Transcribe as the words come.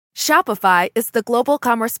Shopify is the global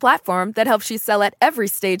commerce platform that helps you sell at every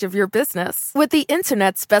stage of your business. With the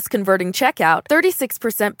internet's best converting checkout,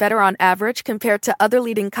 36% better on average compared to other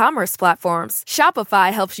leading commerce platforms,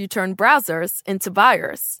 Shopify helps you turn browsers into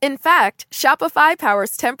buyers. In fact, Shopify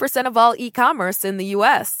powers 10% of all e-commerce in the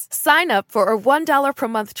U.S. Sign up for a $1 per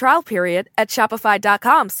month trial period at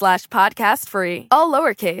shopify.com/podcast-free. All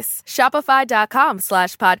lowercase,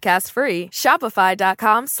 shopify.com/podcast-free,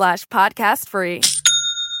 shopify.com/podcast-free.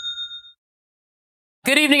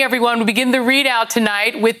 Good evening, everyone. We begin the ReidOut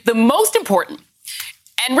tonight with the most important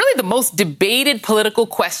and really the most debated political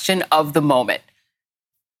question of the moment.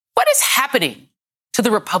 What is happening to the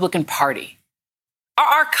Republican Party?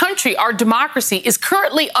 Our country, our democracy is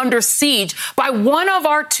currently under siege by one of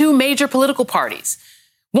our two major political parties,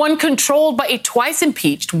 one controlled by a twice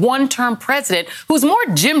impeached one-term president who's more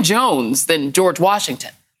Jim Jones than George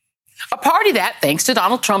Washington. A party that, thanks to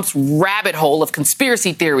Donald Trump's rabbit hole of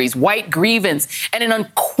conspiracy theories, white grievance, and an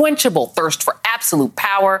unquenchable thirst for absolute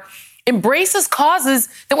power, embraces causes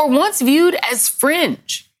that were once viewed as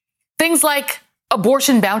fringe. Things like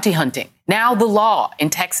abortion bounty hunting, now the law in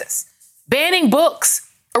Texas, banning books,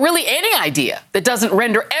 or really any idea that doesn't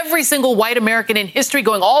render every single white American in history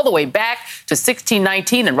going all the way back to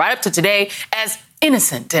 1619 and right up to today as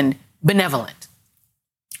innocent and benevolent.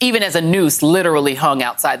 Even as a noose literally hung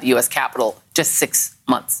outside the U.S. Capitol just 6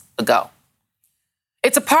 months ago.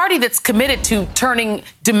 It's a party that's committed to turning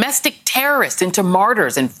domestic terrorists into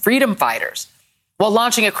martyrs and freedom fighters while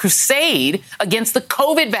launching a crusade against the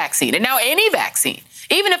COVID vaccine and now any vaccine,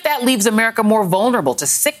 even if that leaves America more vulnerable to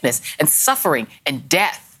sickness and suffering and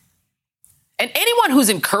death. And anyone who's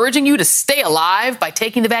encouraging you to stay alive by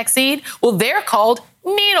taking the vaccine, well, they're called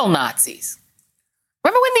needle Nazis.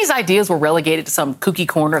 Remember when these ideas were relegated to some kooky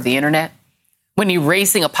corner of the internet? When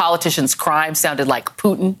erasing a politician's crime sounded like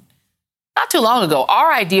Putin? Not too long ago,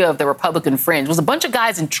 our idea of the Republican fringe was a bunch of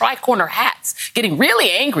guys in tri-corner hats getting really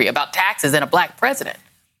angry about taxes and a black president.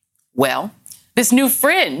 Well, this new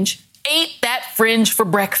fringe ate that fringe for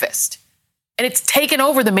breakfast. And it's taken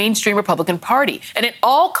over the mainstream Republican Party. And it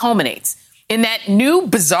all culminates in that new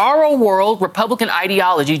bizarro world Republican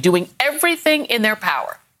ideology doing everything in their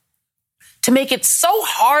power to make it so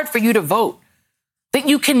hard for you to vote that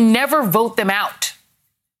you can never vote them out.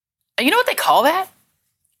 And you know what they call that?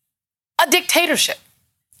 A dictatorship.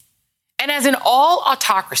 And as in all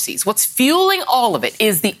autocracies, what's fueling all of it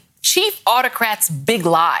is the chief autocrat's big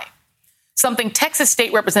lie. Something Texas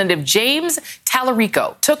State Representative James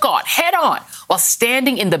Talarico took on head on while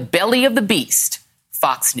standing in the belly of the beast,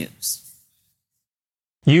 Fox News.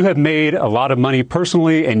 You have made a lot of money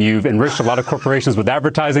personally, and you've enriched a lot of corporations with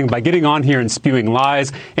advertising by getting on here and spewing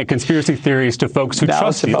lies and conspiracy theories to folks who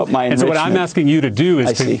trust you. And so what I'm asking you to do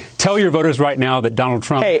is to tell your voters right now that Donald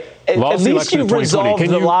Trump lost the election in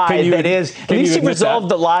 2020. At least you've resolved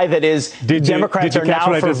the lie that is Democrats are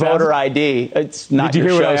now for voter ID. It's not your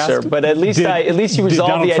show, sir, but at least you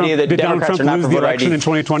resolved the idea that Democrats are not for voter ID. Did Donald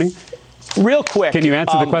Trump lose the election in 2020? Real quick. Can you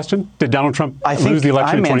answer the question? Did Donald Trump lose the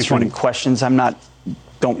election in 2020? I'm answering questions.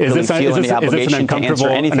 Don't really feel any obligation to answer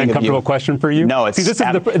anything an uncomfortable question for you? No, it's... See, this is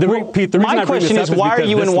Pete, the reason my question is, why are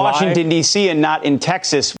you in Washington, D.C. and not in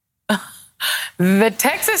Texas? The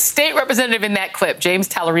Texas state representative in that clip, James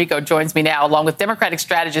Talarico, joins me now, along with Democratic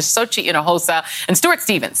strategist Xochitl Hinojosa and Stuart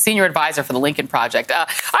Stevens, senior advisor for the Lincoln Project. I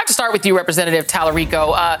have to start with you, Representative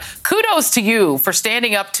Talarico. Kudos to you for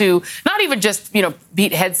standing up to not even just,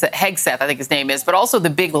 beat Hegseth, I think his name is, but also the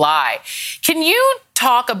big lie. Can you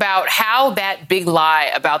talk about how that big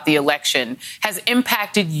lie about the election has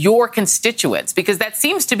impacted your constituents? Because that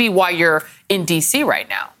seems to be why you're in D.C. right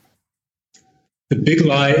now. The big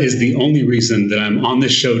lie is the only reason that I'm on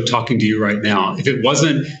this show talking to you right now. If it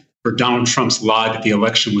wasn't for Donald Trump's lie that the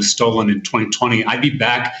election was stolen in 2020, I'd be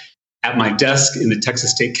back at my desk in the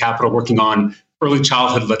Texas State Capitol working on early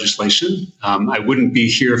childhood legislation. I wouldn't be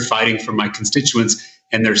here fighting for my constituents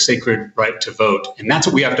and their sacred right to vote. And that's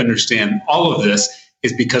what we have to understand. All of this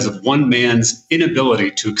is because of one man's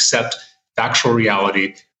inability to accept factual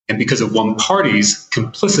reality and because of one party's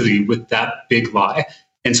complicity with that big lie.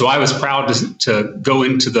 And so I was proud to go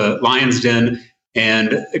into the lion's den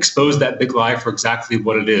and expose that big lie for exactly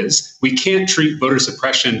what it is. We can't treat voter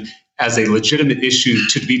suppression as a legitimate issue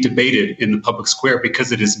to be debated in the public square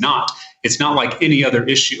because it is not. It's not like any other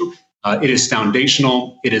issue. It is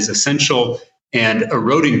foundational, it is essential, and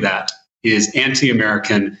eroding that is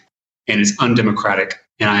anti-American and is undemocratic.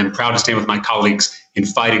 And I am proud to stand with my colleagues in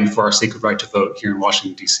fighting for our sacred right to vote here in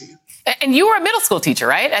Washington, D.C. And you were a middle school teacher,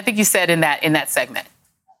 right? I think you said in that segment.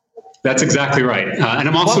 That's exactly right. And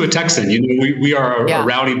I'm also a Texan. We are a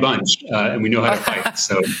rowdy bunch, and we know how to fight.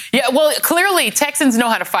 So yeah, well, clearly Texans know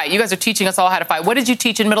how to fight. You guys are teaching us all how to fight. What did you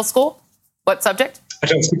teach in middle school? What subject? I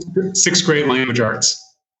taught sixth grade language arts.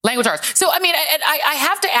 Language arts. So, I mean, I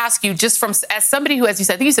have to ask you, just from as somebody who, as you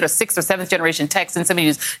said, I think you said a 6th or 7th generation Texan, somebody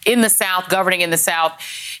who's in the South, governing in the South,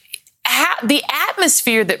 the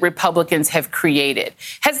atmosphere that Republicans have created,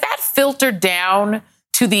 has that filtered down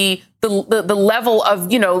to the level of,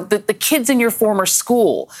 the kids in your former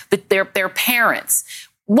school, their parents?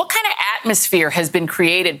 What kind of atmosphere has been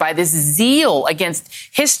created by this zeal against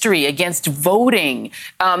history, against voting?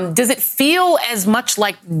 Does it feel as much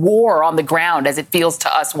like war on the ground as it feels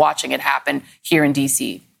to us watching it happen here in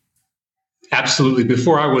D.C.? Absolutely.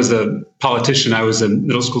 Before I was a politician, I was a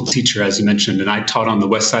middle school teacher, as you mentioned, and I taught on the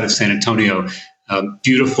west side of San Antonio, a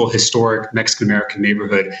beautiful, historic Mexican-American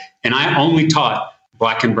neighborhood. And I only taught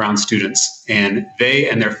Black and brown students, and they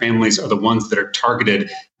and their families are the ones that are targeted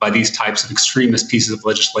by these types of extremist pieces of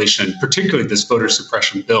legislation, particularly this voter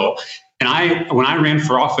suppression bill. And when I ran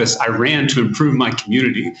for office, I ran to improve my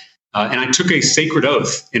community. And I took a sacred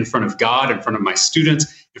oath in front of God, in front of my students,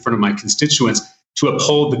 in front of my constituents, to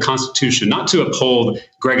uphold the Constitution, not to uphold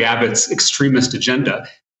Greg Abbott's extremist agenda.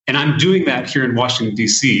 And I'm doing that here in Washington,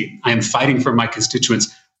 D.C. I am fighting for my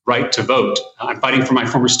constituents' right to vote. I'm fighting for my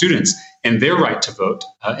former students and their right to vote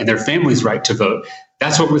and their families' right to vote.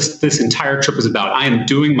 That's what this entire trip is about. I am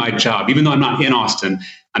doing my job. Even though I'm not in Austin,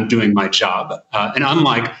 I'm doing my job. And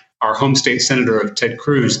unlike our home state senator of Ted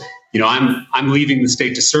Cruz, I'm leaving the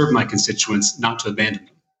state to serve my constituents, not to abandon them.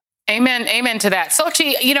 Amen to that.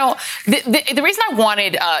 Sochi, the reason I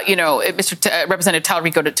wanted, Representative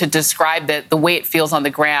Talarico to describe the way it feels on the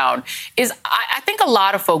ground is I think a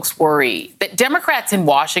lot of folks worry that Democrats in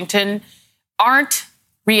Washington aren't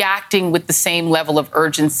reacting with the same level of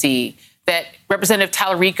urgency that Representative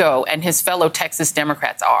Talarico and his fellow Texas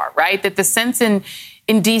Democrats are, right? That the sense in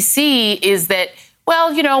D.C. is that,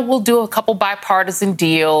 we'll do a couple bipartisan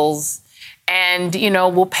deals and,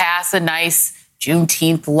 we'll pass a nice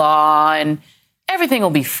Juneteenth law and everything will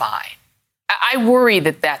be fine. I worry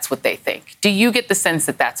that that's what they think. Do you get the sense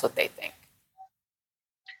that that's what they think?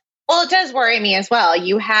 Well, it does worry me as well.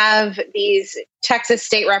 You have these Texas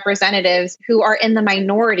state representatives who are in the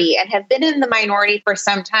minority and have been in the minority for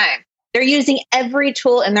some time. They're using every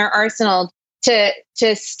tool in their arsenal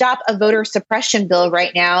to stop a voter suppression bill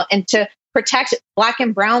right now and to protect Black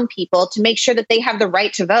and brown people, to make sure that they have the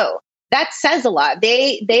right to vote. That says a lot.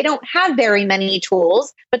 They don't have very many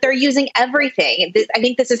tools, but they're using everything. I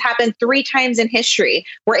think this has happened 3 times in history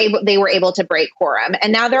where they were able to break quorum.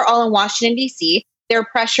 And now they're all in Washington, D.C. They're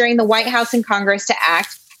pressuring the White House and Congress to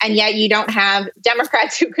act. And yet you don't have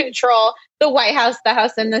Democrats who control the White House, the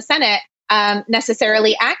House, and the Senate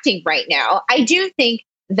necessarily acting right now. I do think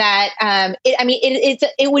that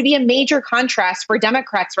it would be a major contrast for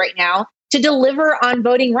Democrats right now to deliver on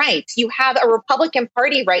voting rights. You have a Republican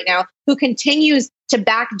Party right now who continues to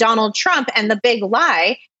back Donald Trump and the big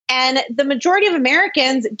lie. And the majority of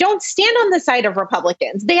Americans don't stand on the side of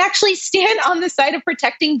Republicans. They actually stand on the side of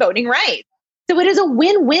protecting voting rights. So it is a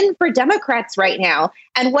win-win for Democrats right now.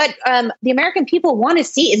 And what the American people want to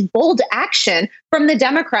see is bold action from the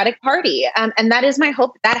Democratic Party. And that is my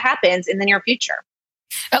hope that happens in the near future.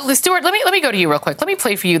 Stuart, let me go to you real quick. Let me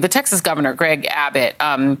play for you. The Texas governor, Greg Abbott,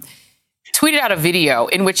 tweeted out a video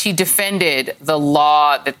in which he defended the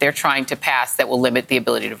law that they're trying to pass that will limit the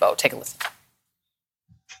ability to vote. Take a listen.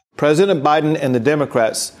 President Biden and the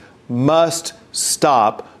Democrats must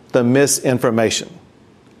stop the misinformation.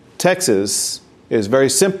 Texas is very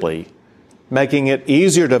simply making it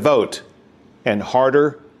easier to vote and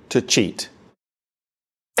harder to cheat.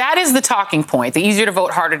 That is the talking point, the easier to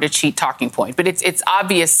vote, harder to cheat talking point. But it's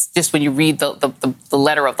obvious just when you read the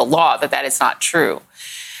letter of the law that is not true.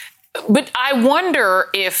 But I wonder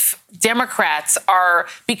if Democrats are,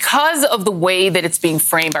 because of the way that it's being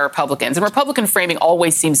framed by Republicans, and Republican framing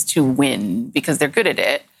always seems to win because they're good at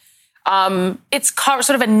it, it's sort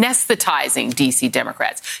of anesthetizing D.C.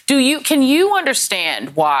 Democrats. Can you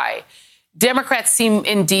understand why Democrats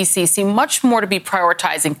in D.C. seem much more to be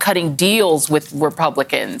prioritizing cutting deals with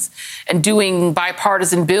Republicans and doing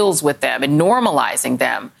bipartisan bills with them and normalizing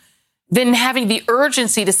them than having the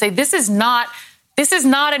urgency to say this is not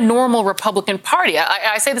a normal Republican Party.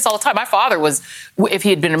 I say this all the time. My father was, if he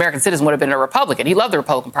had been an American citizen, would have been a Republican. He loved the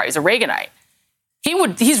Republican Party. He's a Reaganite.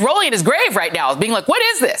 He's rolling in his grave right now, being like, what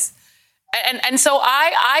is this? And so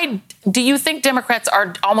do you think Democrats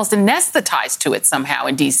are almost anesthetized to it somehow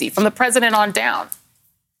in D.C., from the president on down?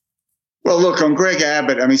 Well, look, on Greg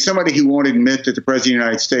Abbott, somebody who won't admit that the president of the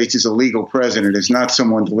United States is a legal president is not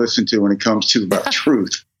someone to listen to when it comes to about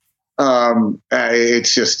truth.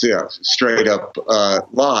 It's just a straight up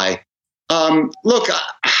lie. Look,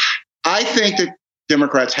 I think that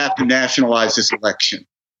Democrats have to nationalize this election.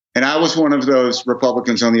 And I was one of those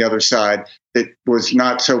Republicans on the other side that was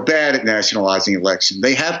not so bad at nationalizing election.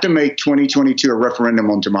 They have to make 2022 a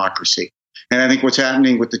referendum on democracy. And I think what's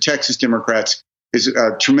happening with the Texas Democrats is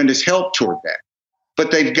a tremendous help toward that.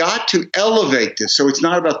 But they've got to elevate this. So it's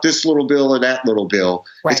not about this little bill or that little bill.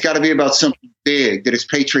 Right. It's got to be about something big, that is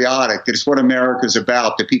patriotic, that is what America's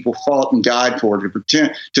about, that people fought and died for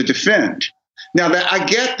to defend. Now, that I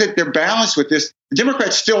get that they're balanced with this. The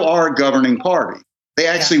Democrats still are a governing party. They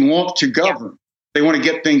actually want to govern. They want to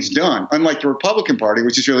get things done, unlike the Republican Party,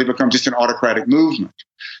 which has really become just an autocratic movement.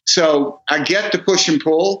 So I get the push and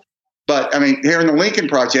pull. But, I mean, here in the Lincoln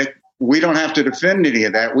Project, we don't have to defend any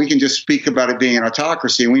of that. We can just speak about it being an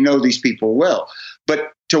autocracy, and we know these people well.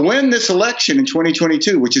 But to win this election in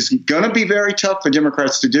 2022, which is going to be very tough for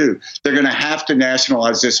Democrats to do, they're going to have to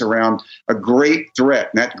nationalize this around a great threat.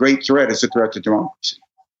 And that great threat is a threat to democracy.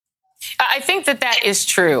 I think that is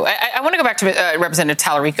true. I want to go back to Representative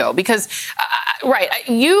Talarico because,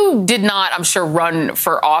 you did not, I'm sure, run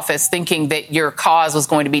for office thinking that your cause was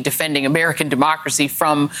going to be defending American democracy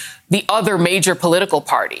from the other major political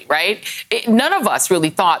party, right? None of us really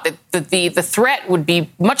thought that the threat would be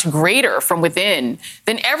much greater from within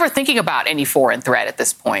than ever thinking about any foreign threat at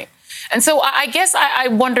this point. And so I guess I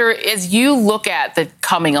wonder, as you look at the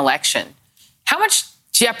coming election, how much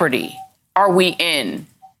jeopardy are we in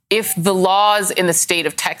if the laws in the state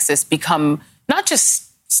of Texas become not just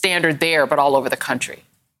standard there, but all over the country?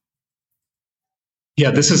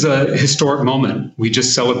 Yeah, this is a historic moment. We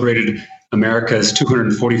just celebrated America's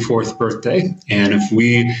 244th birthday. And if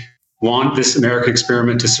we want this American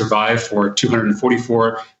experiment to survive for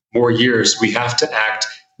 244 more years, we have to act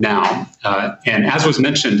now. And as was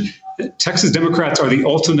mentioned, Texas Democrats are the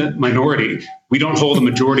ultimate minority. We don't hold a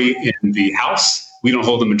majority in the House. We don't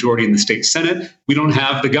hold a majority in the state Senate. We don't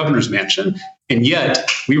have the governor's mansion. And yet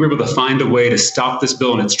we were able to find a way to stop this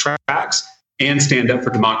bill in its tracks and stand up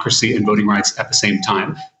for democracy and voting rights at the same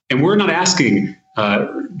time. And we're not asking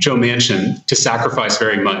Joe Manchin to sacrifice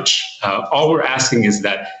very much. All we're asking is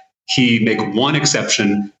that he make one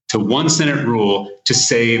exception to one Senate rule to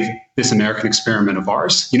save this American experiment of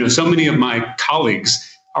ours. You know, so many of my colleagues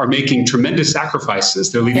are making tremendous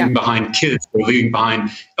sacrifices. They're leaving behind kids. They're leaving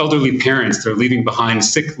behind elderly parents. They're leaving behind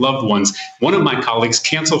sick loved ones. One of my colleagues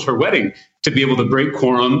canceled her wedding to be able to break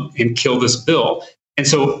quorum and kill this bill. And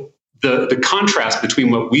so the contrast between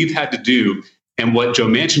what we've had to do and what Joe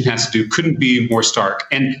Manchin has to do couldn't be more stark.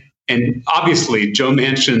 And obviously, Joe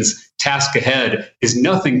Manchin's task ahead is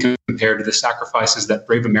nothing compared to the sacrifices that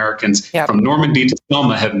brave Americans from Normandy to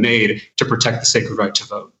Selma have made to protect the sacred right to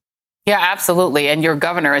vote. Yeah, absolutely. And your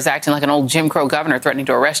governor is acting like an old Jim Crow governor threatening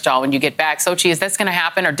to arrest y'all when you get back. Sochi, is that going to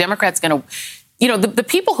happen? Are Democrats going to, you know, the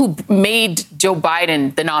people who made Joe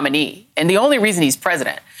Biden the nominee, and the only reason he's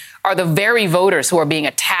president, are the very voters who are being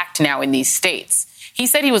attacked now in these states. He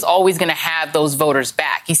said he was always going to have those voters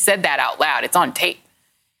back. He said that out loud. It's on tape.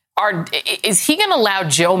 Is he going to allow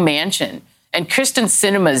Joe Manchin and Kyrsten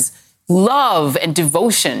Sinema's love and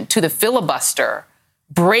devotion to the filibuster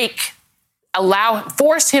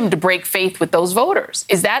force him to break faith with those voters?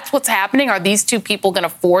 Is that what's happening? Are these two people going to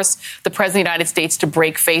force the president of the United States to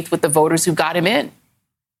break faith with the voters who got him in?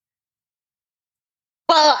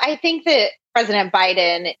 Well, I think that President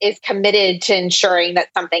Biden is committed to ensuring that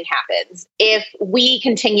something happens. If we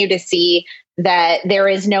continue to see that there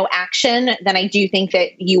is no action, then I do think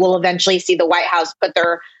that you will eventually see the White House put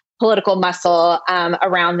their political muscle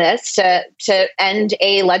around this to end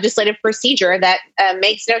a legislative procedure that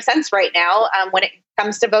makes no sense right now when it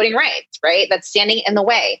comes to voting rights, right? That's standing in the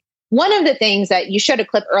way. One of the things that you showed a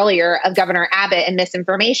clip earlier of Governor Abbott and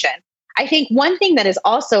misinformation. I think one thing that is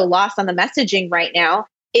also lost on the messaging right now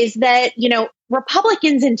is that, you know,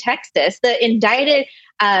 Republicans in Texas, the indicted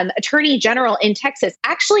attorney general in Texas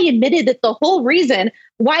actually admitted that the whole reason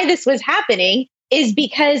why this was happening is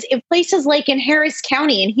because if places like in Harris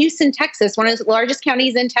County in Houston, Texas, one of the largest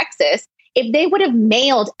counties in Texas, if they would have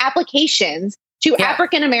mailed applications to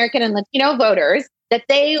African-American and Latino voters, that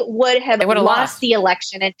they would have lost the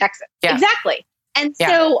election in Texas. Yeah. Exactly. And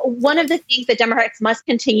so one of the things that Democrats must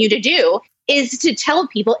continue to do is to tell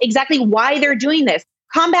people exactly why they're doing this,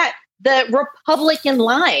 combat the Republican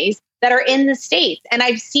lies that are in the states. And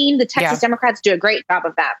I've seen the Texas Democrats do a great job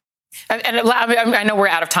of that. And I know we're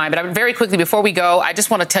out of time, but very quickly before we go, I just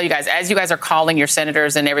want to tell you guys, as you guys are calling your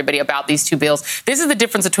senators and everybody about these two bills, this is the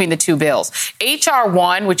difference between the two bills. H.R.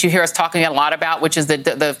 1, which you hear us talking a lot about, which is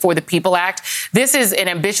the For the People Act, this is an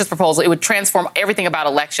ambitious proposal. It would transform everything about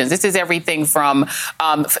elections. This is everything from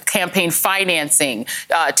campaign financing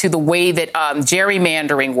to the way that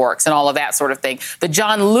gerrymandering works and all of that sort of thing. The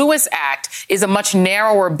John Lewis Act is a much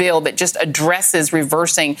narrower bill that just addresses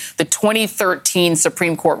reversing the 2013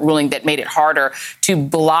 Supreme Court ruling that made it harder to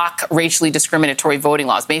block racially discriminatory voting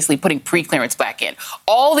laws, basically putting preclearance back in.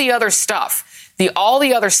 All the other stuff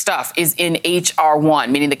is in H.R.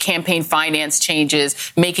 1, meaning the campaign finance changes,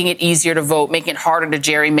 making it easier to vote, making it harder to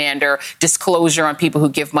gerrymander, disclosure on people who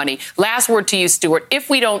give money. Last word to you, Stuart. If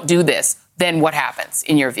we don't do this, then what happens,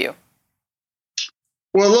 in your view?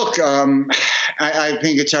 Well, look, I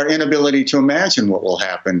think it's our inability to imagine what will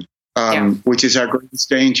happen, which is our greatest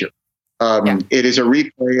danger. It is a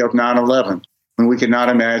replay of 9/11, and we cannot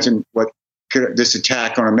imagine this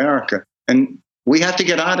attack on America. And we have to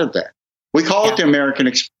get out of that. We call it the American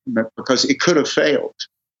experiment because it could have failed.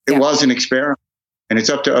 It was an experiment, and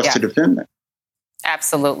it's up to us to defend that.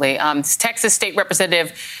 Absolutely. Texas State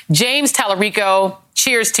Representative James Talarico,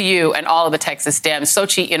 cheers to you and all of the Texas Dems.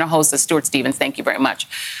 Sochi Hinojosa, Stuart Stevens, thank you very much.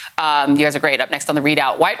 You guys are great. Up next on the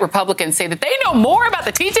ReidOut, white Republicans say that they know more about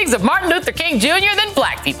the teachings of Martin Luther King Jr. than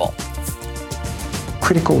black people.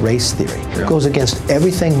 Critical race theory goes against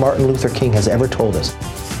everything Martin Luther King has ever told us.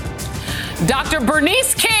 Dr.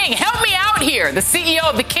 Bernice King, help me out here. The CEO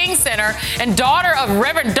of the King Center and daughter of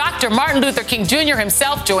Reverend Dr. Martin Luther King Jr.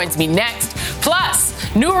 himself joins me next. Plus,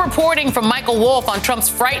 new reporting from Michael Wolff on Trump's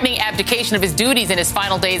frightening abdication of his duties in his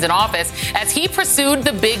final days in office as he pursued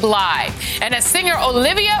the big lie. And as singer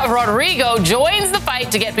Olivia Rodrigo joins the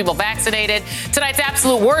fight to get people vaccinated, tonight's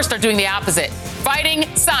absolute worst are doing the opposite, fighting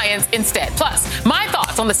science instead. Plus, my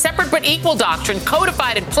thoughts on the separate but equal doctrine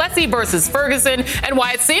codified in Plessy versus Ferguson and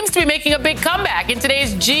why it seems to be making a big comeback in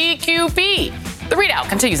today's GQP. The ReidOut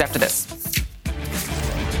continues after this.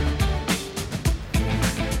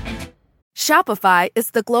 Shopify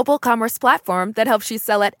is the global commerce platform that helps you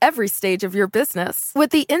sell at every stage of your business. With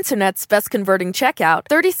the internet's best converting checkout,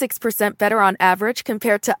 36% better on average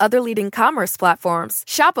compared to other leading commerce platforms,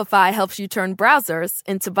 Shopify helps you turn browsers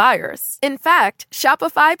into buyers. In fact,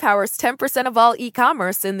 Shopify powers 10% of all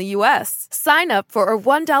e-commerce in the U.S. Sign up for a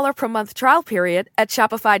 $1 per month trial period at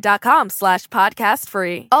shopify.com/podcast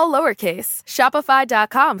free. All lowercase,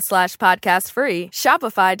 shopify.com/podcast free,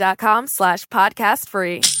 shopify.com/podcast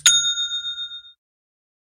free.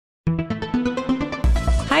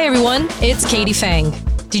 Hi, everyone. It's Katie Fang.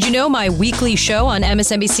 Did you know my weekly show on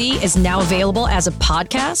MSNBC is now available as a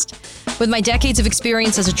podcast? With my decades of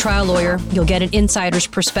experience as a trial lawyer, you'll get an insider's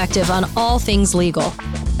perspective on all things legal.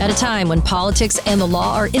 At a time when politics and the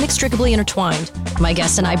law are inextricably intertwined, my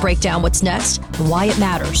guests and I break down what's next and why it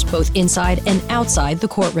matters, both inside and outside the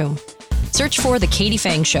courtroom. Search for The Katie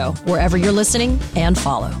Fang Show wherever you're listening and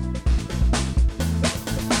follow.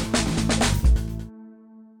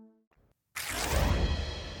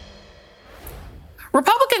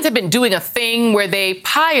 Republicans have been doing a thing where they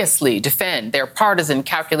piously defend their partisan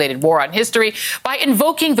calculated war on history by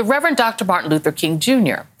invoking the Reverend Dr. Martin Luther King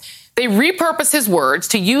Jr. They repurpose his words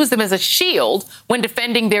to use them as a shield when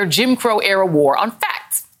defending their Jim Crow-era war on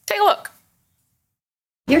facts. Take a look.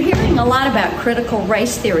 You're hearing a lot about critical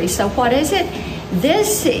race theory. So what is it?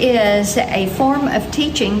 This is a form of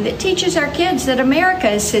teaching that teaches our kids that America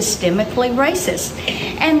is systemically racist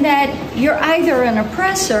and that you're either an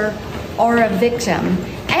oppressor or a victim,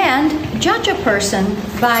 and judge a person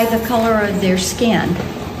by the color of their skin,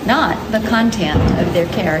 not the content of their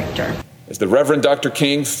character. As the Reverend Dr.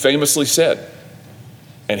 King famously said,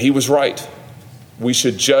 and he was right, we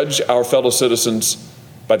should judge our fellow citizens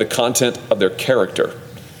by the content of their character,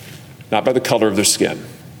 not by the color of their skin.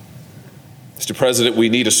 Mr. President, we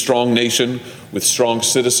need a strong nation with strong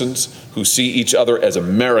citizens who see each other as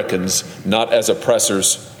Americans, not as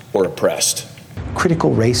oppressors or oppressed.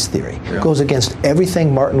 Critical race theory goes against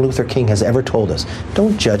everything Martin Luther King has ever told us.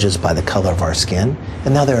 Don't judge us by the color of our skin.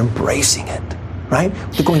 And now they're embracing it, right?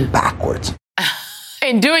 They're going backwards.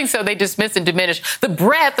 In doing so, they dismiss and diminish the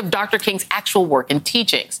breadth of Dr. King's actual work and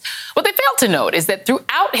teachings. What they fail to note is that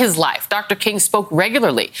throughout his life, Dr. King spoke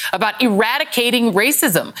regularly about eradicating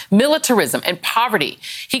racism, militarism, and poverty.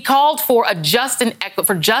 He called for just and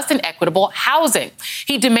equitable housing.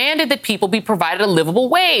 He demanded that people be provided a livable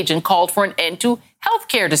wage and called for an end to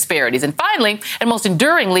healthcare disparities. And finally, and most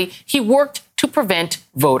enduringly, he worked to prevent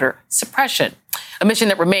voter suppression. A mission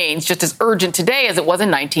that remains just as urgent today as it was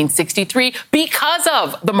in 1963 because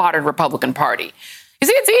of the modern Republican Party. You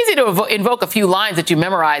see, it's easy to invoke a few lines that you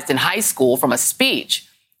memorized in high school from a speech,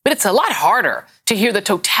 but it's a lot harder to hear the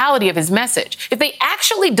totality of his message. If they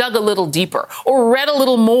actually dug a little deeper or read a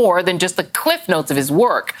little more than just the cliff notes of his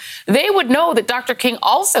work, they would know that Dr. King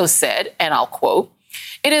also said, and I'll quote,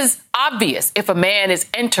 "It is obvious if a man is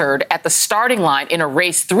entered at the starting line in a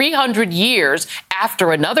race 300 years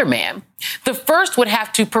after another man, the first would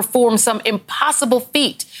have to perform some impossible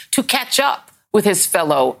feat to catch up with his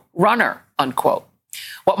fellow runner," unquote.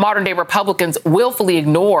 What modern-day Republicans willfully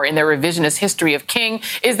ignore in their revisionist history of King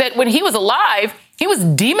is that when he was alive, he was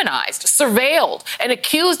demonized, surveilled, and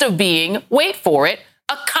accused of being, wait for it,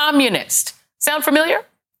 a communist. Sound familiar?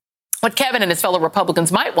 What Kevin and his fellow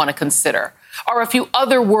Republicans might want to consider are a few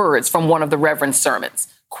other words from one of the Reverend's sermons.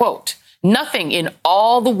 Quote, "Nothing in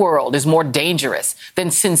all the world is more dangerous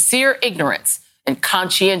than sincere ignorance and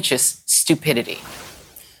conscientious stupidity."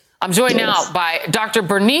 I'm joined now by Dr.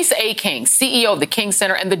 Bernice A. King, CEO of the King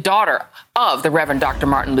Center and the daughter of the Reverend Dr.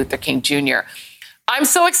 Martin Luther King Jr. I'm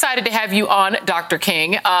so excited to have you on, Dr.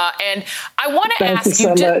 King. And I want to ask you.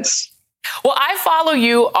 Thank you so much. Well, I follow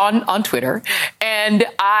you on Twitter, and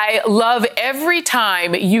I love every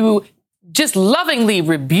time you just lovingly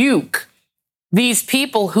rebuke these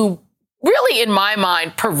people who really, in my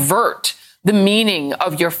mind, pervert the meaning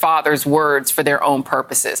of your father's words for their own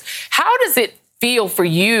purposes. How does it feel for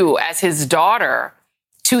you as his daughter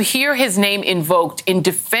to hear his name invoked in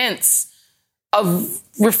defense of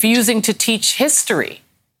refusing to teach history?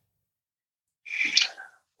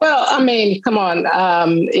 Well, I mean, come on.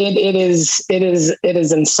 It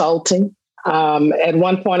is insulting. At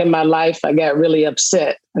one point in my life, I got really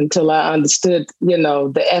upset until I understood,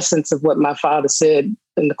 the essence of what my father said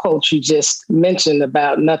in the quote you just mentioned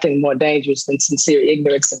about nothing more dangerous than sincere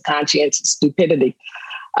ignorance and conscientious stupidity.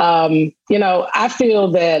 I feel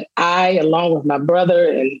that I, along with my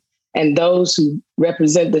brother and those who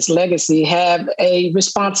represent this legacy, have a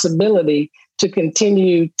responsibility to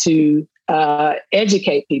continue to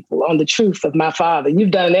educate people on the truth of my father.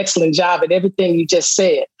 You've done an excellent job at everything you just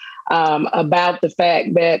said about the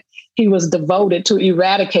fact that he was devoted to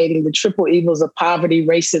eradicating the triple evils of poverty,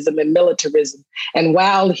 racism, and militarism. And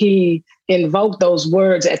while he invoked those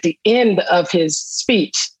words at the end of his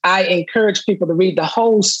speech, I encourage people to read the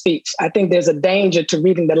whole speech. I think there's a danger to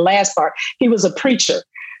reading the last part. He was a preacher.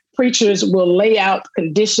 Preachers will lay out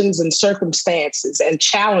conditions and circumstances and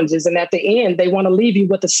challenges. And at the end, they want to leave you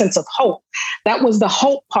with a sense of hope. That was the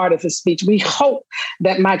hope part of his speech. We hope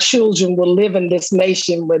that my children will live in this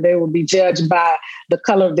nation where they will be judged by the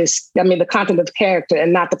color of the content of character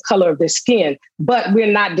and not the color of their skin. But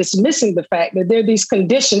we're not dismissing the fact that there are these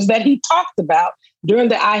conditions that he talked about during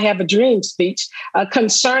the I Have a Dream speech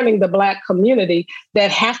concerning the Black community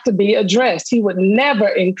that have to be addressed. He would never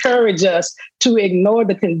encourage us to ignore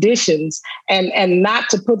the conditions and not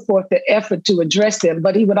to put forth the effort to address them.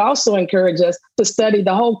 But he would also encourage us to study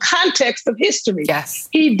the whole context of history. Yes.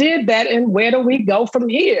 He did that. And where do we go from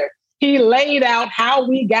here? He laid out how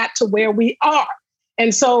we got to where we are.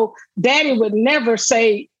 And so Daddy would never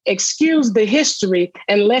say, excuse the history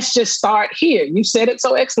and let's just start here. You said it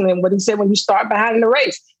so excellent what he said when you start behind the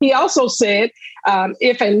race. He also said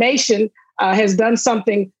if a nation has done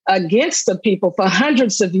something against the people for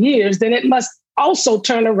hundreds of years, then it must also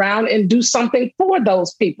turn around and do something for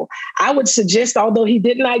those people. I would suggest, although he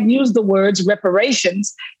did not use the words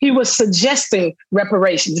reparations, he was suggesting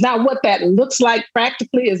reparations. Now, what that looks like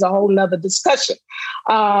practically is a whole nother discussion.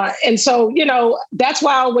 And so, that's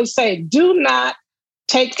why I always say, do not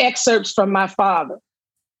take excerpts from my father.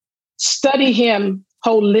 Study him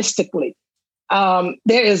holistically.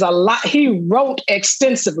 There is a lot. He wrote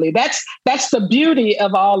extensively. That's the beauty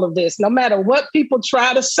of all of this. No matter what people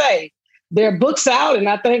try to say, there are books out, and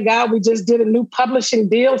I thank God we just did a new publishing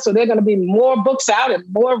deal. So there are going to be more books out and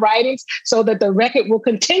more writings so that the record will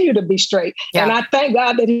continue to be straight. Yeah. And I thank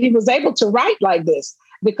God that he was able to write like this,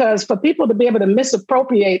 because for people to be able to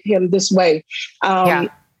misappropriate him this way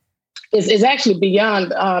is actually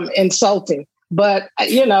beyond insulting. But,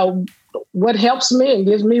 what helps me and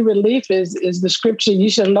gives me relief is the scripture, you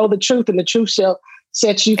shall know the truth and the truth shall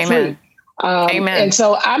set you free. Amen. And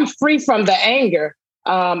so I'm free from the anger.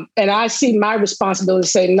 And I see my responsibility to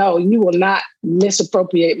say, no, you will not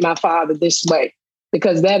misappropriate my father this way,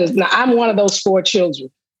 because that is not, I'm one of those 4 children.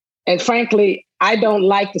 And frankly, I don't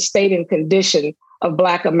like the state and condition of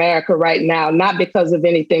Black America right now, not because of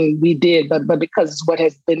anything we did, but because it's what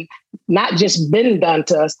has been not just been done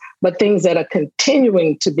to us, but things that are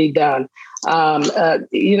continuing to be done.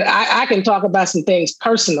 I can talk about some things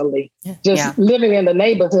personally, living in the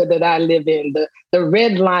neighborhood that I live in, the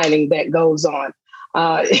redlining that goes on.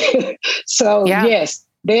 Yes,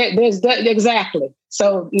 Exactly.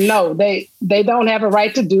 So no, they don't have a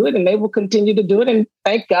right to do it, and they will continue to do it. And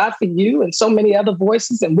thank God for you and so many other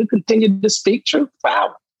voices, and we continue to speak truth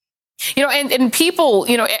power. You know, and people,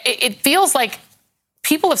 you know, it feels like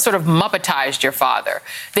people have sort of Muppetized your father.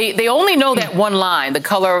 They only know that one line, the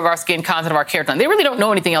color of our skin, content of our character. They really don't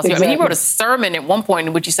know anything else. Exactly. I mean, he wrote a sermon at one point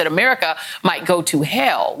in which he said America might go to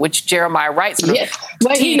hell, which Jeremiah Wright sort of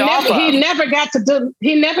teed off of. He never got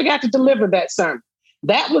to deliver that sermon.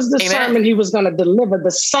 That was the sermon he was going to deliver the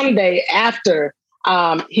Sunday after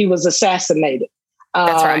he was assassinated.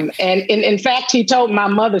 That's right. And in fact, he told my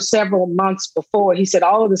mother several months before, he said,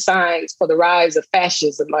 all of the signs for the rise of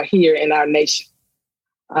fascism are here in our nation.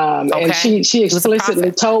 And she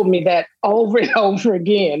explicitly told me that over and over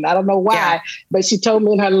again. I don't know why, but she told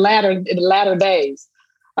me in her latter days.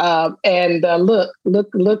 Look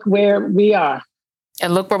where we are.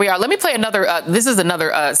 And look where we are. Let me play another. This is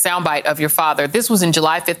another soundbite of your father. This was in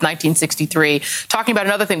July 5th, 1963, talking about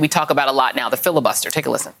another thing we talk about a lot now, the filibuster. Take a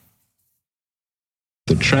listen.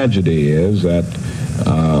 The tragedy is that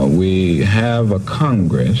we have a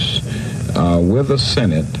Congress with a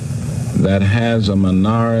Senate that has a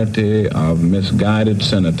minority of misguided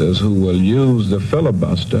senators who will use the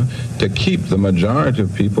filibuster to keep the majority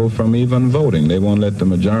of people from even voting. They won't let the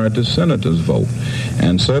majority of senators vote.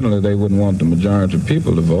 And certainly they wouldn't want the majority of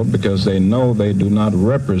people to vote because they know they do not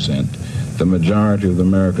represent the majority of the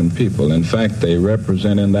American people. In fact, they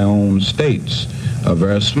represent in their own states a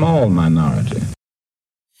very small minority.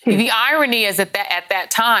 The irony is that at that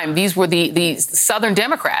time, these were the Southern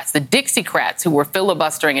Democrats, the Dixiecrats, who were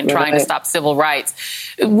filibustering and trying to stop civil rights.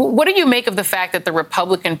 What do you make of the fact that the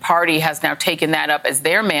Republican Party has now taken that up as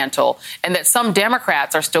their mantle, and that some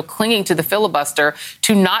Democrats are still clinging to the filibuster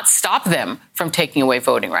to not stop them from taking away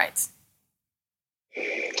voting rights?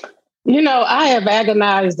 You know, I have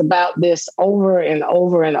agonized about this over and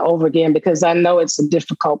over and over again because I know it's a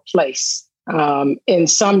difficult place. In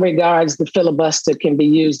some regards, the filibuster can be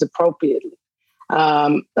used appropriately.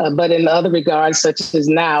 But in other regards, such as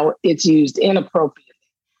now, it's used inappropriately.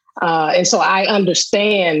 And so I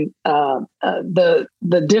understand the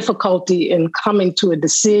difficulty in coming to a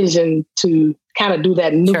decision to kind of do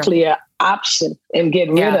that nuclear option and get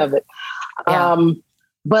rid of it.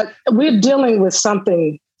 But we're dealing with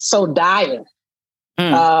something so dire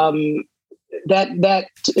that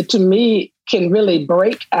to me can really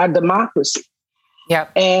break our democracy.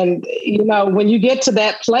 And, you know, when you get to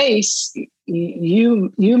that place,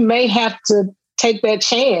 you may have to take that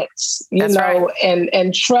chance,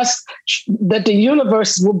 and trust that the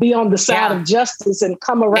universe will be on the side of justice and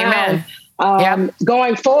come around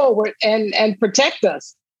going forward and protect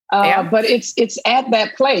us. But it's at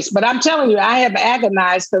that place. But I'm telling you, I have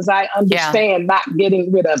agonized because I understand not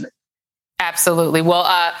getting rid of it. Absolutely.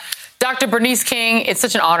 Well, Dr. Bernice King, it's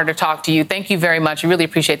such an honor to talk to you. Thank you very much. I really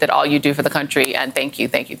appreciate that all you do for the country. And thank you.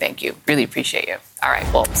 Really appreciate you. All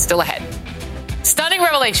right. Well, still ahead. Stunning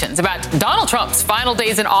revelations about Donald Trump's final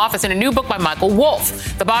days in office in a new book by Michael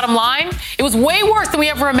Wolff. The bottom line, it was way worse than we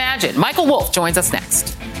ever imagined. Michael Wolff joins us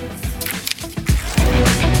next.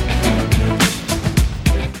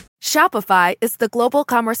 Shopify is the global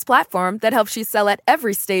commerce platform that helps you sell at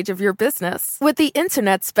every stage of your business. With the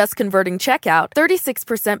internet's best converting checkout,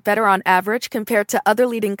 36% better on average compared to other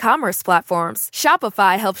leading commerce platforms,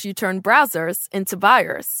 Shopify helps you turn browsers into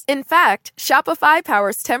buyers. In fact, Shopify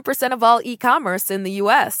powers 10% of all e-commerce in the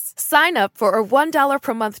U.S. Sign up for a $1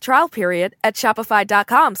 per month trial period at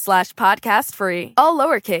shopify.com/podcast free. All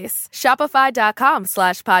lowercase,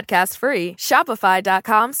 shopify.com/podcast free,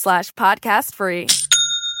 shopify.com/podcast free.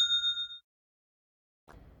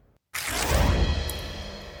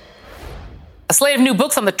 A slate of new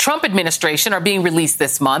books on the Trump administration are being released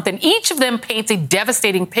this month, and each of them paints a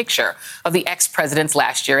devastating picture of the ex-president's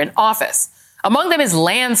last year in office. Among them is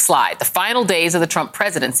Landslide, The Final Days of the Trump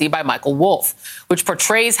Presidency by Michael Wolff, which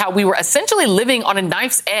portrays how we were essentially living on a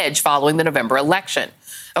knife's edge following the November election.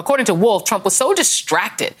 According to Wolff, Trump was so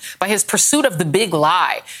distracted by his pursuit of the big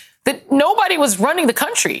lie that nobody was running the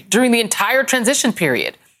country during the entire transition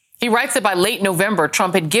period. He writes that by late November,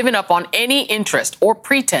 Trump had given up on any interest or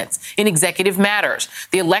pretense in executive matters.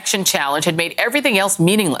 The election challenge had made everything else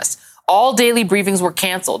meaningless. All daily briefings were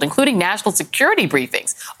canceled, including national security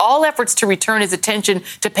briefings. All efforts to return his attention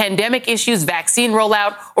to pandemic issues, vaccine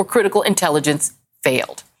rollout, or critical intelligence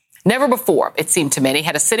failed. Never before, it seemed to many,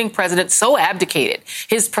 had a sitting president so abdicated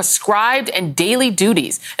his prescribed and daily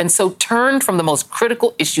duties and so turned from the most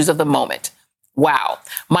critical issues of the moment. Wow.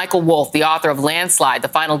 Michael Wolff, the author of Landslide, The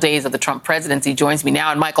Final Days of the Trump Presidency, joins me now.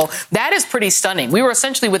 And Michael, that is pretty stunning. We were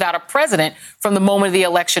essentially without a president from the moment of the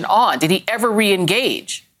election on. Did he ever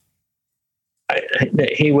re-engage?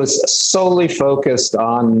 he was solely focused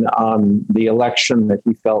on the election that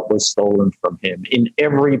he felt was stolen from him in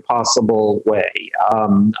every possible way.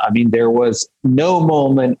 There was no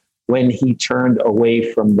moment when he turned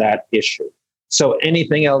away from that issue. So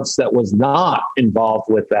anything else that was not involved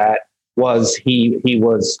with that was he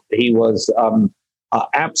was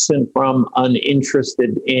absent from,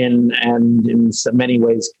 uninterested in, and in so many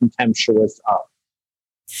ways contemptuous of.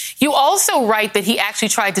 You also write that he actually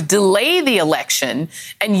tried to delay the election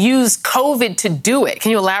and use COVID to do it.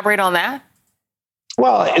 Can you elaborate on that?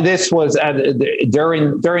 Well, this was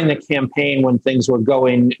during the campaign when things were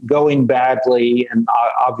going badly, and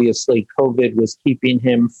obviously COVID was keeping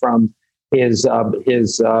him from his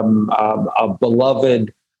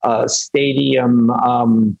beloved stadium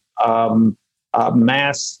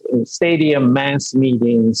mass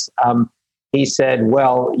meetings. He said,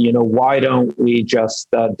 well, why don't we just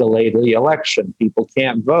delay the election? People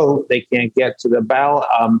can't vote. They can't get to the ballot.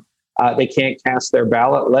 They can't cast their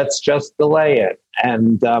ballot. Let's just delay it.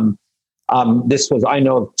 And this was, I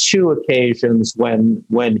know of 2 occasions when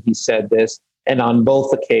he said this. And on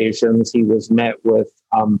both occasions, he was met with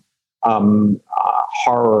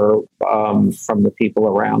horror from the people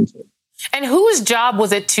around him. And whose job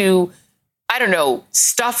was it to,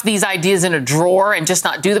 stuff these ideas in a drawer and just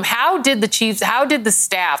not do them? How did the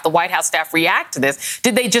staff, the White House staff, react to this?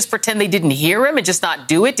 Did they just pretend they didn't hear him and just not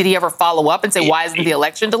do it? Did he ever follow up and say, why isn't the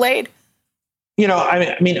election delayed?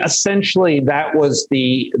 Essentially, that was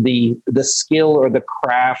the skill or the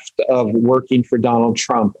craft of working for Donald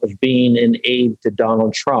Trump, of being an aide to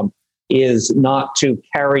Donald Trump, is not to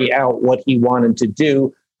carry out what he wanted to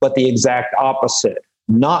do, but the exact opposite,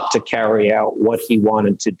 not to carry out what he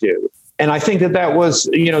wanted to do. And I think that was,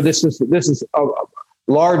 this is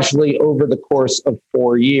largely over the course of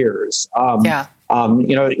 4 years.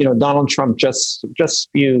 Donald Trump just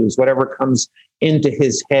spews whatever comes into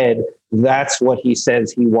his head. That's what he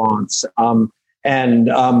says he wants.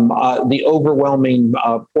 The overwhelming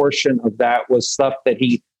portion of that was stuff that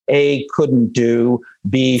he, A, couldn't do,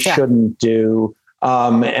 B, shouldn't do,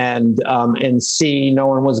 and C, no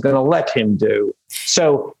one was going to let him do.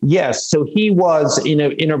 So yes, so he was in a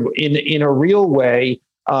real way.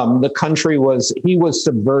 He was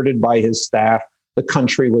subverted by his staff. The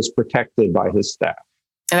country was protected by his staff.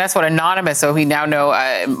 And that's what Anonymous, so we now know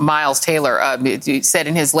Miles Taylor, said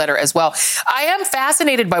in his letter as well. I am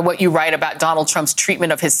fascinated by what you write about Donald Trump's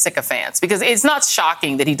treatment of his sycophants, because it's not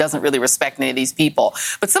shocking that he doesn't really respect any of these people.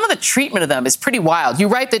 But some of the treatment of them is pretty wild. You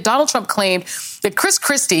write that Donald Trump claimed that Chris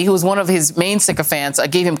Christie, who was one of his main sycophants,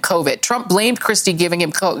 gave him COVID. Trump blamed Christie for giving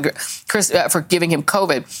him COVID.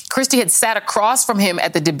 Christie had sat across from him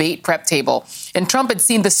at the debate prep table, and Trump had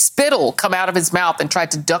seen the spittle come out of his mouth and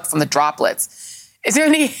tried to duck from the droplets. Is there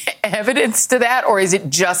any evidence to that, or is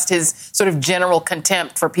it just his sort of general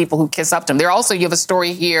contempt for people who kiss up to him? You have a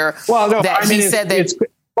story here he said that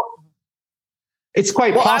it's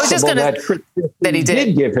quite possible that he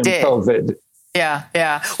did give him COVID.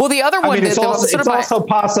 Yeah. Well, the other one, it's also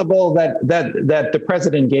possible that the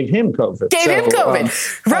president gave him COVID.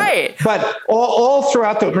 Right? But all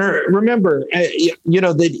throughout remember,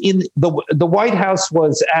 that the White House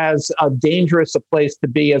was as dangerous a place to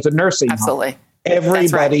be as a nursing home. Absolutely.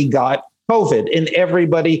 Everybody got COVID, and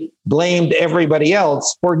everybody blamed everybody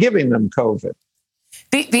else for giving them COVID.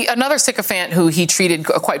 Another sycophant who he treated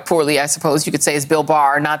quite poorly, I suppose you could say, is Bill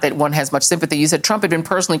Barr. Not that one has much sympathy. You said Trump had been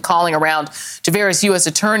personally calling around to various U.S.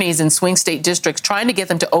 attorneys in swing state districts, trying to get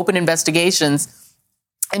them to open investigations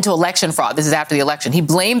into election fraud. This is after the election. He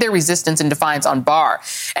blamed their resistance and defiance on Barr.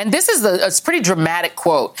 And this is a pretty dramatic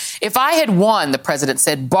quote. If I had won, the president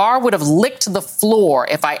said, Barr would have licked the floor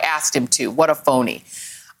if I asked him to. What a phony.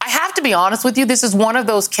 I have to be honest with you. This is one of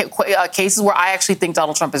those cases where I actually think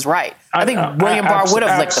Donald Trump is right. I think William Barr would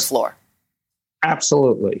have licked the floor.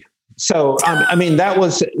 Absolutely. So, that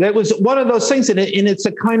was one of those things. And it's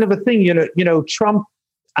a kind of a thing, Trump,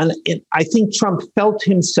 and I think Trump felt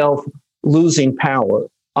himself losing power.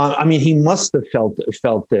 He must have felt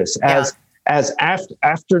this as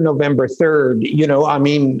after November 3rd,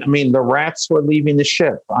 the rats were leaving the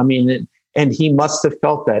ship. And he must have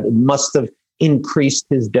felt that. It must have increased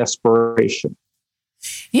his desperation.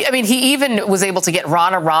 He even was able to get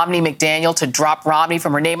Ronna Romney McDaniel to drop Romney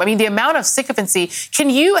from her name. The amount of sycophancy.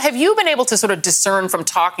 Have you been able to sort of discern from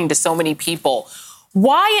talking to so many people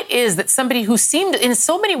why it is that somebody who seemed in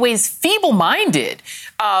so many ways feeble-minded,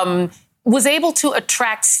 was able to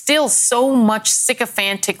attract still so much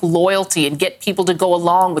sycophantic loyalty and get people to go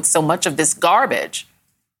along with so much of this garbage?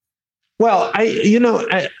 Well,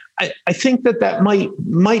 I think that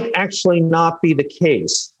might actually not be the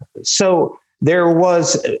case. So there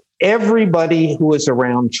was everybody who is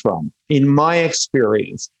around Trump, in my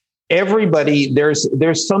experience, everybody, there's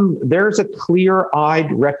a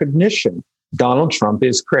clear-eyed recognition. Donald Trump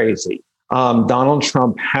is crazy. Donald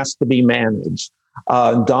Trump has to be managed.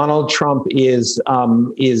 Donald Trump is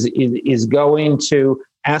going to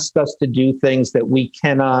ask us to do things that we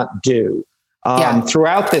cannot do.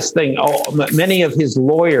 Throughout this thing, many of his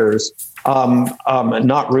lawyers,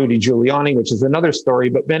 not Rudy Giuliani, which is another story,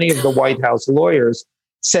 but many of the White House lawyers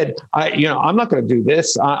said, I'm not going to do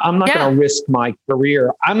this. I'm not going to risk my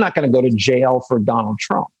career. I'm not going to go to jail for Donald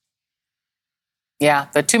Trump. Yeah,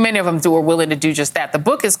 but too many of them were willing to do just that. The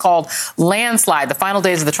book is called Landslide, The Final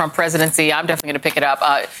Days of the Trump Presidency. I'm definitely going to pick it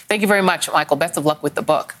up. Thank you very much, Michael. Best of luck with the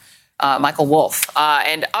book. Michael Wolff.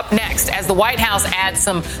 And up next, as the White House adds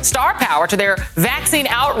some star power to their vaccine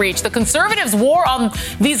outreach, the conservatives' war on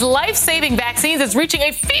these life-saving vaccines is reaching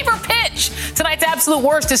a fever pitch. Tonight's absolute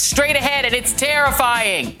worst is straight ahead, and it's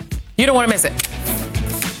terrifying. You don't want to miss it.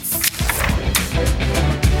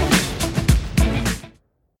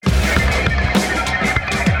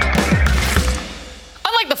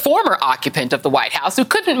 Unlike the former occupant of the White House, who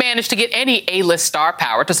couldn't manage to get any A-list star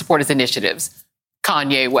power to support his initiatives,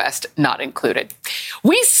 Kanye West not included,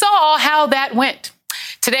 we saw how that went.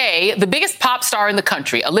 Today, the biggest pop star in the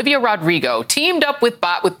country, Olivia Rodrigo, teamed up with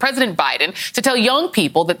President Biden to tell young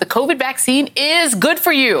people that the COVID vaccine is good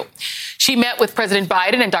for you. She met with President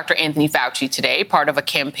Biden and Dr. Anthony Fauci today, part of a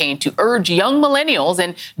campaign to urge young millennials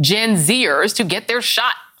and Gen Zers to get their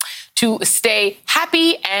shot to stay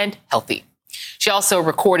happy and healthy. She also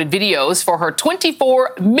recorded videos for her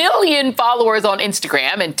 24 million followers on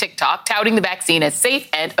Instagram and TikTok, touting the vaccine as safe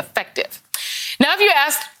and effective. Now, if you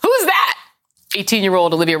asked, who's that?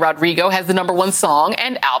 18-year-old Olivia Rodrigo has the #1 song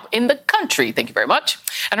and album in the country. Thank you very much.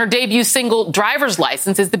 And her debut single, Driver's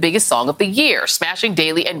License, is the biggest song of the year, smashing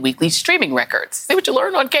daily and weekly streaming records. See what you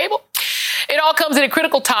learned on cable? It all comes at a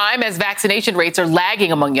critical time as vaccination rates are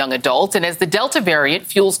lagging among young adults and as the Delta variant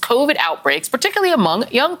fuels COVID outbreaks, particularly among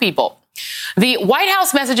young people. The White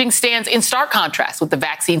House messaging stands in stark contrast with the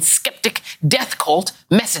vaccine skeptic death cult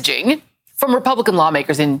messaging from Republican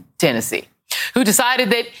lawmakers in Tennessee, who decided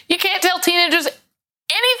that you can't tell teenagers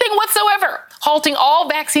anything whatsoever, halting all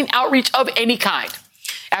vaccine outreach of any kind.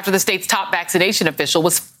 After the state's top vaccination official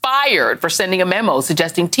was fired for sending a memo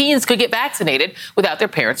suggesting teens could get vaccinated without their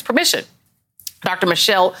parents' permission. Dr.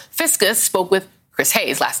 Michelle Fiscus spoke with Chris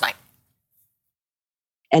Hayes last night.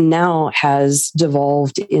 And now has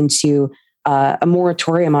devolved into a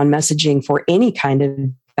moratorium on messaging for any kind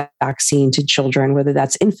of vaccine to children, whether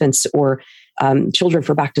that's infants or children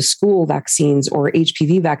for back to school vaccines or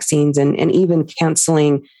HPV vaccines, and even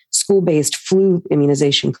canceling school-based flu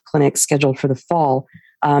immunization clinics scheduled for the fall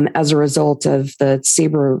as a result of the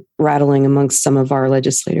saber rattling amongst some of our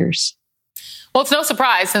legislators. Well, it's no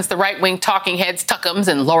surprise since the right-wing talking heads Tuckums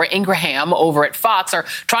and Laura Ingraham over at Fox are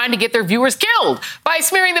trying to get their viewers killed by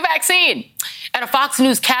smearing the vaccine. And a Fox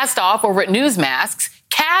News cast-off over at Newsmasks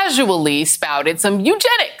casually spouted some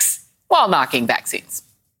eugenics while knocking vaccines.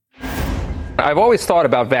 I've always thought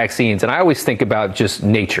about vaccines, and I always think about just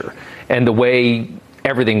nature and the way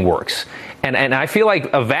everything works. And I feel like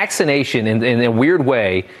a vaccination, in a weird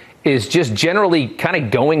way, is just generally kind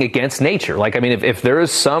of going against nature. Like, I mean, if there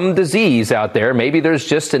is some disease out there, maybe there's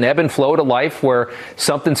just an ebb and flow to life where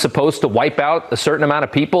something's supposed to wipe out a certain amount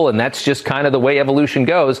of people, and that's just kind of the way evolution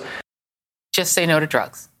goes. Just say no to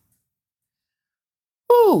drugs.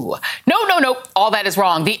 Ooh, no. All that is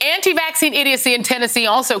wrong. The anti-vaccine idiocy in Tennessee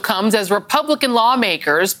also comes as Republican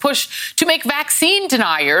lawmakers push to make vaccine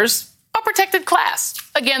deniers a protected class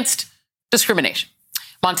against discrimination.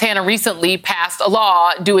 Montana recently passed a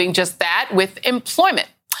law doing just that with employment.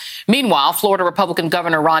 Meanwhile, Florida Republican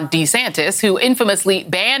Governor Ron DeSantis, who infamously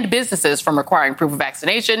banned businesses from requiring proof of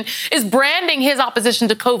vaccination, is branding his opposition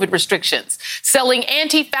to COVID restrictions, selling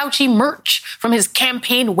anti-Fauci merch from his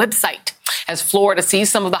campaign website, as Florida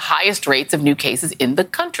sees some of the highest rates of new cases in the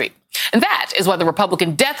country. And that is why the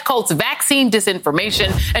Republican death cult's vaccine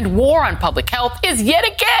disinformation and war on public health is yet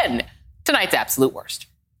again tonight's absolute worst.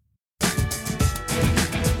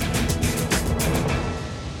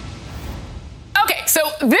 Okay, so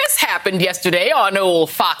this happened yesterday on old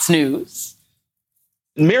Fox News.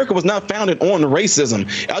 America was not founded on racism.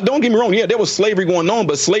 Don't get me wrong. Yeah, there was slavery going on,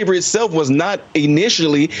 but slavery itself was not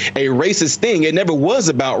initially a racist thing. It never was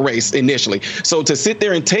about race initially. So to sit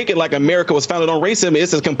there and take it like America was founded on racism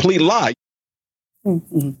is a complete lie.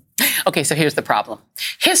 Mm-hmm. Okay, so here's the problem.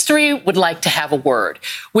 History would like to have a word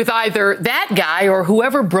with either that guy or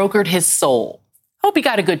whoever brokered his soul. Hope he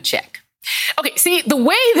got a good check. Okay, see, the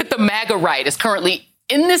way that the MAGA right is currently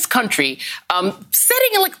in this country,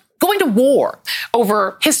 setting like going to war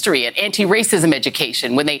over history and anti-racism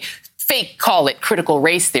education when they fake call it critical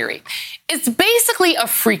race theory. It's basically a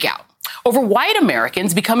freak out over white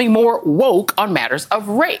Americans becoming more woke on matters of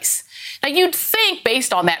race. Now, you'd think,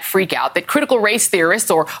 based on that freak out, that critical race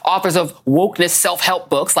theorists or authors of wokeness self-help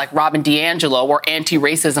books like Robin DiAngelo or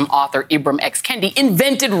anti-racism author Ibram X. Kendi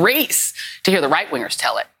invented race to hear the right-wingers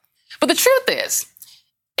tell it. But the truth is,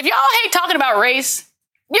 if y'all hate talking about race,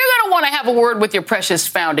 you're going to want to have a word with your precious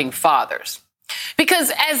founding fathers.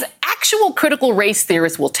 Because as actual critical race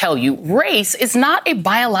theorists will tell you, race is not a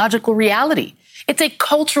biological reality. It's a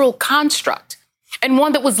cultural construct, and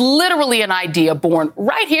one that was literally an idea born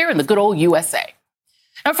right here in the good old USA.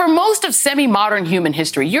 Now, for most of semi-modern human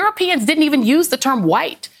history, Europeans didn't even use the term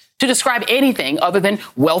white to describe anything other than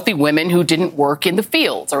wealthy women who didn't work in the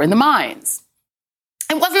fields or in the mines.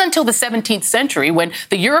 It wasn't until the 17th century when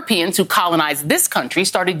the Europeans who colonized this country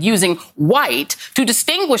started using white to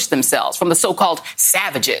distinguish themselves from the so-called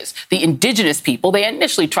savages, the indigenous people they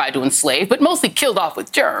initially tried to enslave, but mostly killed off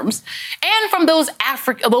with germs, and from those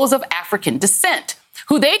of African descent,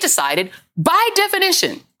 who they decided, by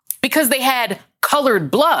definition, because they had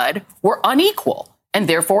colored blood, were unequal and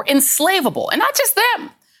therefore enslavable. And not just them,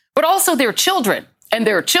 but also their children and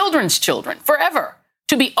their children's children forever,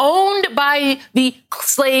 to be owned by the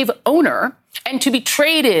slave owner and to be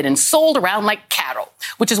traded and sold around like cattle,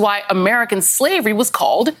 which is why American slavery was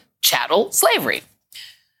called chattel slavery.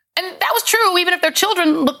 And that was true even if their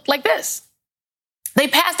children looked like this. They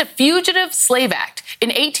passed a Fugitive Slave Act in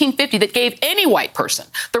 1850 that gave any white person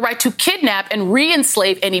the right to kidnap and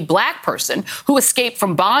re-enslave any black person who escaped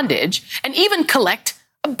from bondage and even collect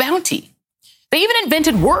a bounty. They even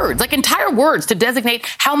invented words, like entire words, to designate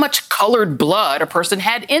how much colored blood a person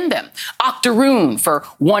had in them. Octoroon for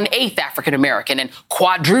 1/8 African American and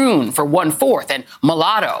quadroon for 1/4 and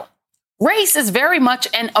mulatto. Race is very much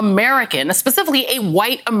an American, specifically a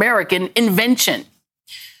white American invention.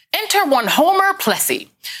 Enter one Homer Plessy,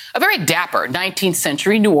 a very dapper 19th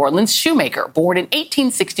century New Orleans shoemaker born in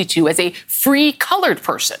 1862 as a free colored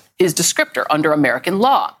person, his descriptor under American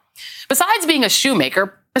law. Besides being a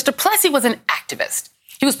shoemaker, Mr. Plessy was an activist.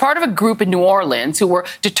 He was part of a group in New Orleans who were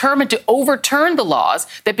determined to overturn the laws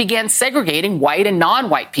that began segregating white and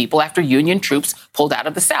non-white people after Union troops pulled out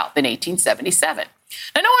of the South in 1877.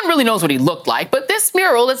 Now, no one really knows what he looked like, but this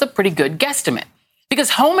mural is a pretty good guesstimate.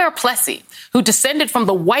 Because Homer Plessy, who descended from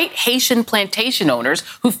the white Haitian plantation owners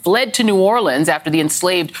who fled to New Orleans after the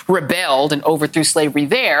enslaved rebelled and overthrew slavery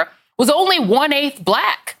there, was only 1/8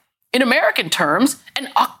 black. In American terms, an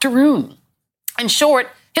octoroon. In short,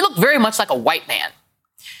 he looked very much like a white man.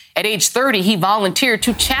 At age 30, he volunteered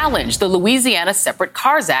to challenge the Louisiana Separate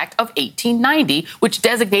Cars Act of 1890, which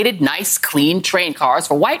designated nice, clean train cars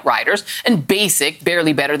for white riders and basic,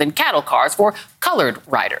 barely better than cattle cars for colored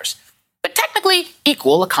riders, but technically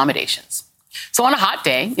equal accommodations. So on a hot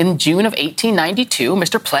day in June of 1892,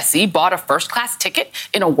 Mr. Plessy bought a first-class ticket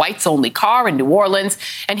in a whites-only car in New Orleans,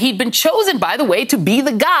 and he'd been chosen, by the way, to be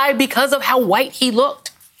the guy because of how white he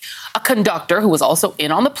looked. A conductor who was also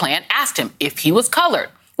in on the plan asked him if he was colored.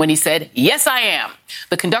 When he said, "Yes, I am,"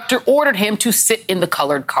 the conductor ordered him to sit in the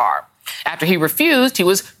colored car. After he refused, he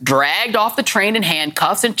was dragged off the train in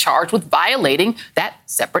handcuffs and charged with violating that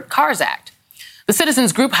Separate Cars Act. The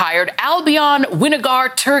citizens group hired Albion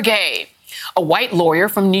Winegar Turgay, a white lawyer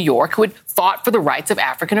from New York who had fought for the rights of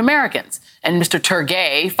African Americans. And Mr.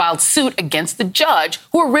 Turgay filed suit against the judge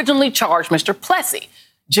who originally charged Mr. Plessy,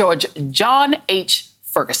 Judge John H.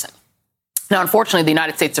 Ferguson. Now, unfortunately, the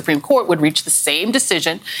United States Supreme Court would reach the same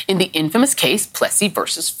decision in the infamous case Plessy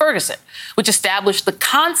versus Ferguson, which established the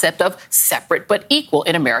concept of separate but equal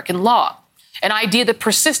in American law, an idea that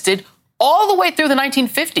persisted all the way through the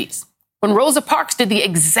 1950s, when Rosa Parks did the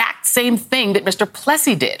exact same thing that Mr.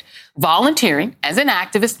 Plessy did, volunteering as an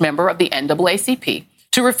activist member of the NAACP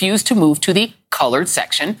to refuse to move to the colored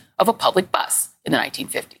section of a public bus in the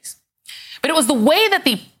 1950s. But it was the way that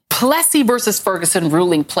the Plessy versus Ferguson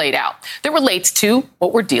ruling played out that relates to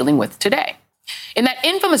what we're dealing with today. In that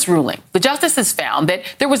infamous ruling, the justices found that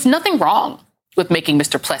there was nothing wrong with making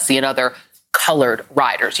Mr. Plessy and other colored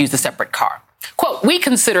riders use a separate car. Quote, "We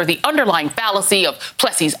consider the underlying fallacy of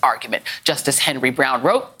Plessy's argument," Justice Henry Brown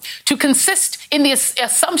wrote, "to consist in the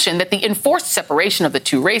assumption that the enforced separation of the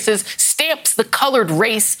two races stamps the colored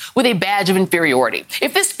race with a badge of inferiority.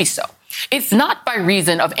 If this be so, it's not by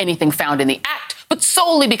reason of anything found in the act, but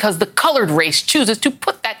solely because the colored race chooses to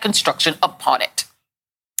put that construction upon it."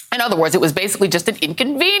 In other words, it was basically just an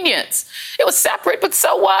inconvenience. It was separate, but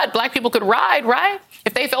so what? Black people could ride, right?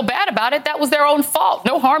 If they felt bad about it, that was their own fault.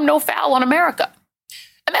 No harm, no foul on America.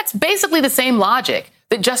 And that's basically the same logic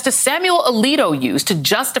that Justice Samuel Alito used to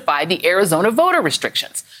justify the Arizona voter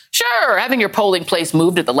restrictions. Sure, having your polling place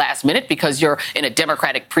moved at the last minute because you're in a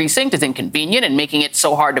Democratic precinct is inconvenient, and making it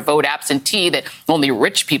so hard to vote absentee that only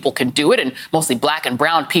rich people can do it and mostly black and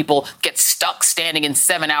brown people get stuck standing in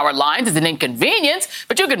 7-hour lines is an inconvenience.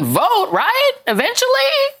 But you can vote, right?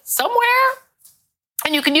 Eventually, somewhere.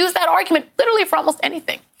 And you can use that argument literally for almost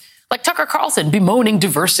anything. Like Tucker Carlson bemoaning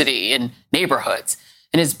diversity in neighborhoods.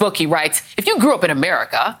 In his book, he writes, if you grew up in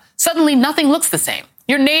America, suddenly nothing looks the same.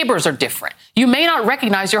 Your neighbors are different. You may not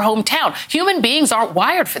recognize your hometown. Human beings aren't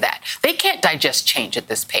wired for that. They can't digest change at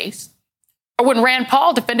this pace. Or when Rand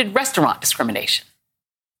Paul defended restaurant discrimination.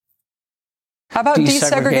 How about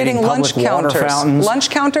desegregating lunch counters? Lunch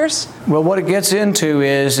counters? Well, what it gets into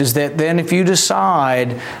is that then if you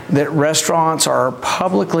decide that restaurants are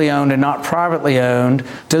publicly owned and not privately owned,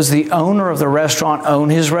 does the owner of the restaurant own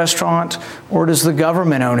his restaurant, or does the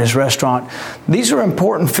government own his restaurant? These are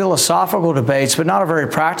important philosophical debates, but not a very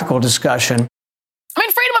practical discussion. I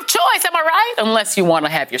mean, freedom of choice, am I right? Unless you want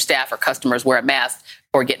to have your staff or customers wear a mask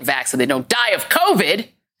or get vaxxed so they don't die of COVID.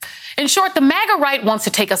 In short, the MAGA right wants to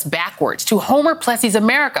take us backwards to Homer Plessy's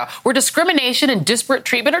America, where discrimination and disparate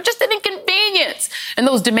treatment are just an inconvenience. And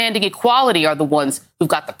those demanding equality are the ones who've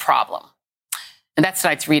got the problem. And that's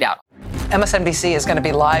tonight's ReidOut. MSNBC is going to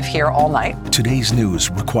be live here all night. Today's news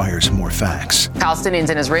requires more facts. Palestinians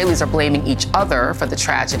and Israelis are blaming each other for the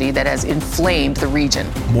tragedy that has inflamed the region.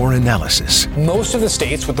 More analysis. Most of the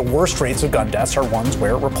states with the worst rates of gun deaths are ones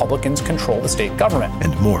where Republicans control the state government.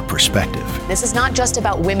 And more perspective. This is not just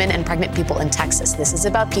about women and pregnant people in Texas. This is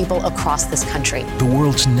about people across this country. The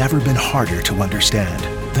world's never been harder to understand.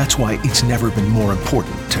 That's why it's never been more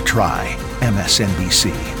important to try.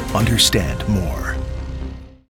 MSNBC. Understand more.